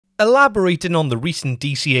Elaborating on the recent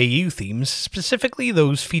DCAU themes, specifically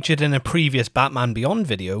those featured in a previous Batman Beyond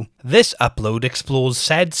video, this upload explores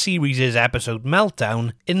said series' episode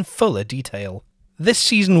Meltdown in fuller detail. This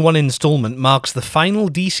Season 1 installment marks the final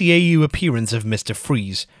DCAU appearance of Mr.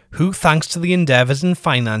 Freeze, who, thanks to the endeavours and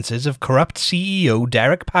finances of corrupt CEO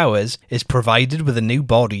Derek Powers, is provided with a new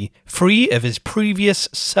body, free of his previous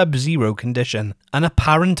Sub-Zero condition. An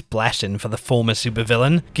apparent blessing for the former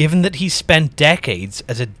supervillain, given that he spent decades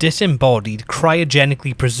as a disembodied,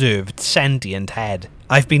 cryogenically preserved, sentient head.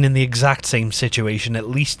 I've been in the exact same situation at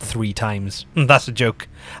least 3 times. That's a joke.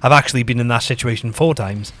 I've actually been in that situation 4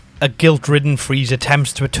 times. A guilt-ridden Freeze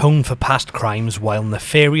attempts to atone for past crimes while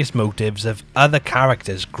nefarious motives of other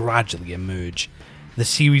characters gradually emerge. The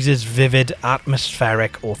series' vivid,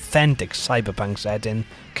 atmospheric, authentic cyberpunk setting,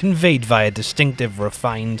 conveyed via distinctive,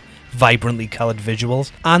 refined, vibrantly coloured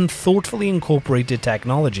visuals, and thoughtfully incorporated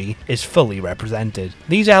technology, is fully represented.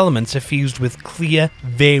 These elements are fused with clear,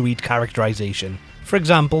 varied characterization. For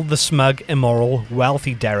example, the smug, immoral,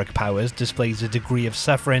 wealthy Derek Powers displays a degree of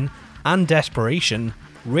suffering and desperation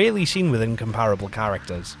rarely seen within comparable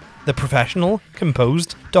characters. The professional,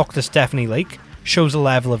 composed Dr. Stephanie Lake shows a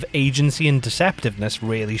level of agency and deceptiveness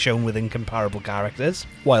rarely shown within comparable characters,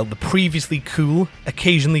 while the previously cool,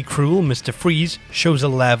 occasionally cruel Mr. Freeze shows a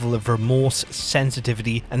level of remorse,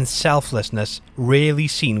 sensitivity, and selflessness rarely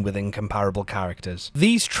seen within comparable characters.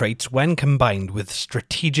 These traits, when combined with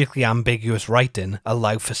strategically ambiguous writing,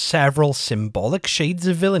 allow for several symbolic shades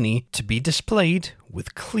of villainy to be displayed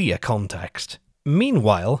with clear context.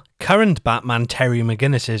 Meanwhile, current Batman Terry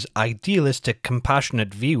McGinnis's idealistic,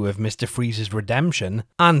 compassionate view of Mr. Freeze's redemption,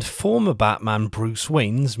 and former Batman Bruce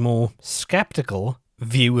Wayne's more skeptical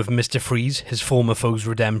view of Mr. Freeze, his former foe's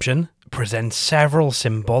redemption, present several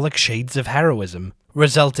symbolic shades of heroism,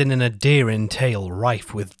 resulting in a daring tale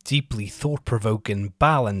rife with deeply thought-provoking,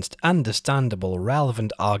 balanced, understandable,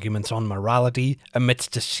 relevant arguments on morality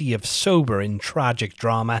amidst a sea of sobering, tragic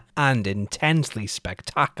drama and intensely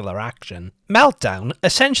spectacular action. Meltdown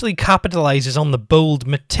essentially capitalizes on the bold,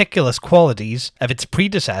 meticulous qualities of its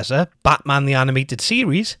predecessor, Batman the Animated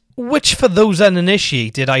Series, which, for those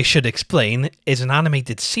uninitiated, I should explain, is an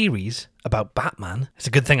animated series about Batman. It's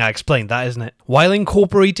a good thing I explained that, isn't it? While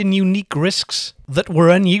incorporating unique risks that were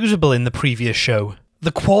unusable in the previous show.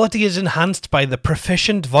 The quality is enhanced by the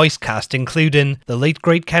proficient voice cast, including the late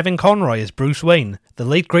great Kevin Conroy as Bruce Wayne, the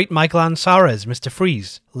late great Michael Ansara as Mr.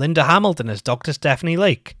 Freeze, Linda Hamilton as Dr. Stephanie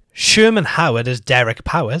Lake, Sherman Howard as Derek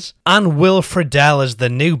Powers, and Will Friedle as the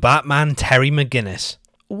new Batman Terry McGinnis.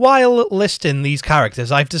 While listing these characters,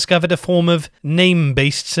 I've discovered a form of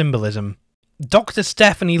name-based symbolism. Dr.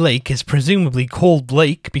 Stephanie Lake is presumably called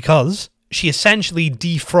Lake because she essentially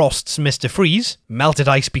defrosts Mr. Freeze, melted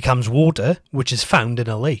ice becomes water, which is found in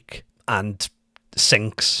a lake, and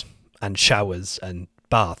sinks, and showers, and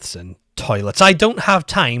baths, and toilets. I don't have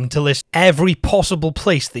time to list every possible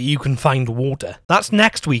place that you can find water. That's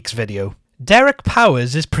next week's video. Derek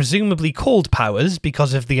Powers is presumably called Powers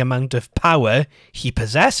because of the amount of power he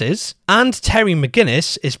possesses, and Terry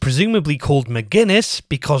McGinnis is presumably called McGinnis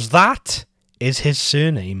because that is his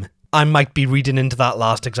surname. I might be reading into that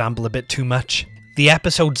last example a bit too much. The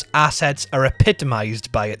episode's assets are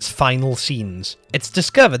epitomised by its final scenes. It's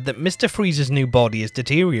discovered that Mr. Freeze's new body is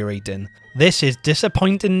deteriorating. This is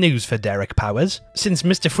disappointing news for Derek Powers, since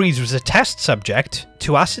Mr. Freeze was a test subject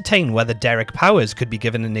to ascertain whether Derek Powers could be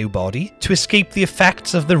given a new body to escape the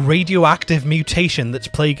effects of the radioactive mutation that's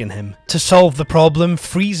plaguing him. To solve the problem,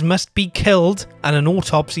 Freeze must be killed and an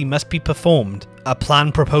autopsy must be performed, a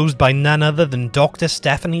plan proposed by none other than Dr.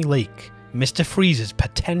 Stephanie Lake, Mr. Freeze's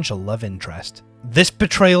potential love interest. This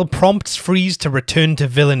betrayal prompts Freeze to return to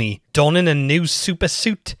villainy. Donning a new super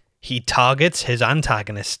suit, he targets his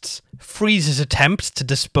antagonists. Freeze's attempts to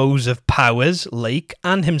dispose of Powers, Lake,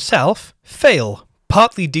 and himself fail,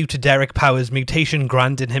 partly due to Derek Powers' mutation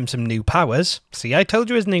granting him some new powers. See, I told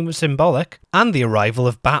you his name was symbolic. And the arrival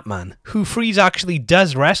of Batman, who Freeze actually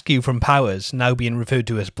does rescue from Powers, now being referred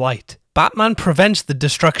to as Blight. Batman prevents the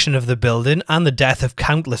destruction of the building and the death of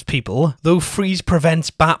countless people, though Freeze prevents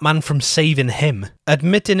Batman from saving him,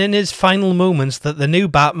 admitting in his final moments that the new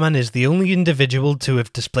Batman is the only individual to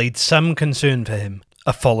have displayed some concern for him.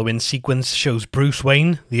 A following sequence shows Bruce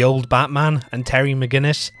Wayne, the old Batman, and Terry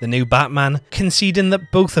McGinnis, the new Batman, conceding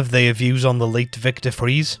that both of their views on the late Victor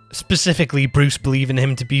Freeze, specifically Bruce believing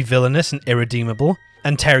him to be villainous and irredeemable,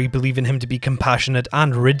 and Terry believing him to be compassionate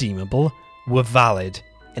and redeemable, were valid,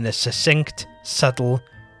 in a succinct, subtle,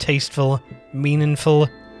 tasteful, meaningful,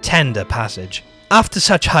 tender passage. After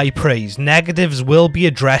such high praise, negatives will be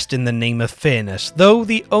addressed in the name of fairness, though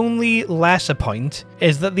the only lesser point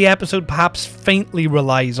is that the episode perhaps faintly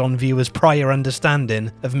relies on viewers' prior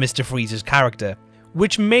understanding of Mr. Freeze's character,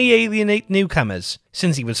 which may alienate newcomers,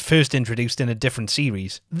 since he was first introduced in a different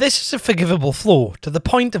series. This is a forgivable flaw, to the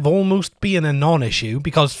point of almost being a non-issue,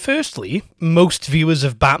 because firstly, most viewers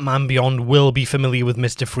of Batman Beyond will be familiar with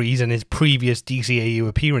Mr. Freeze and his previous DCAU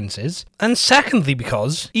appearances, and secondly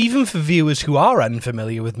because, even for viewers who are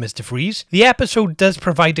unfamiliar with Mr. Freeze, the episode does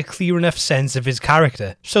provide a clear enough sense of his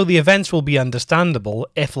character, so the events will be understandable,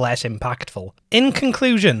 if less impactful. In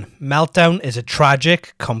conclusion, Meltdown is a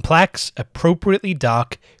tragic, complex, appropriately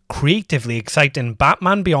dark, creatively exciting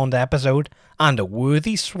Batman Beyond episode, and a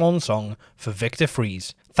worthy swan song for Victor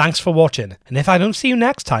Freeze. Thanks for watching, and if I don't see you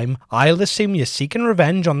next time, I'll assume you're seeking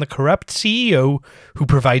revenge on the corrupt CEO who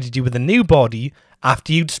provided you with a new body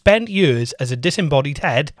after you'd spent years as a disembodied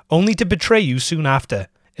head, only to betray you soon after.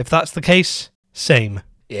 If that's the case, same.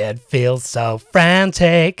 It feels so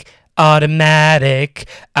frantic, automatic,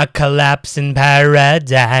 a collapsing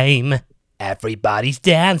paradigm. Everybody's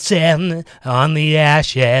dancing on the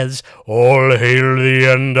ashes, all hail the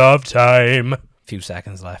end of time. Few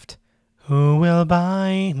seconds left. Who will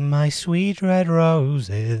buy my sweet red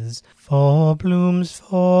roses, 4 blooms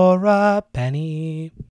for a penny?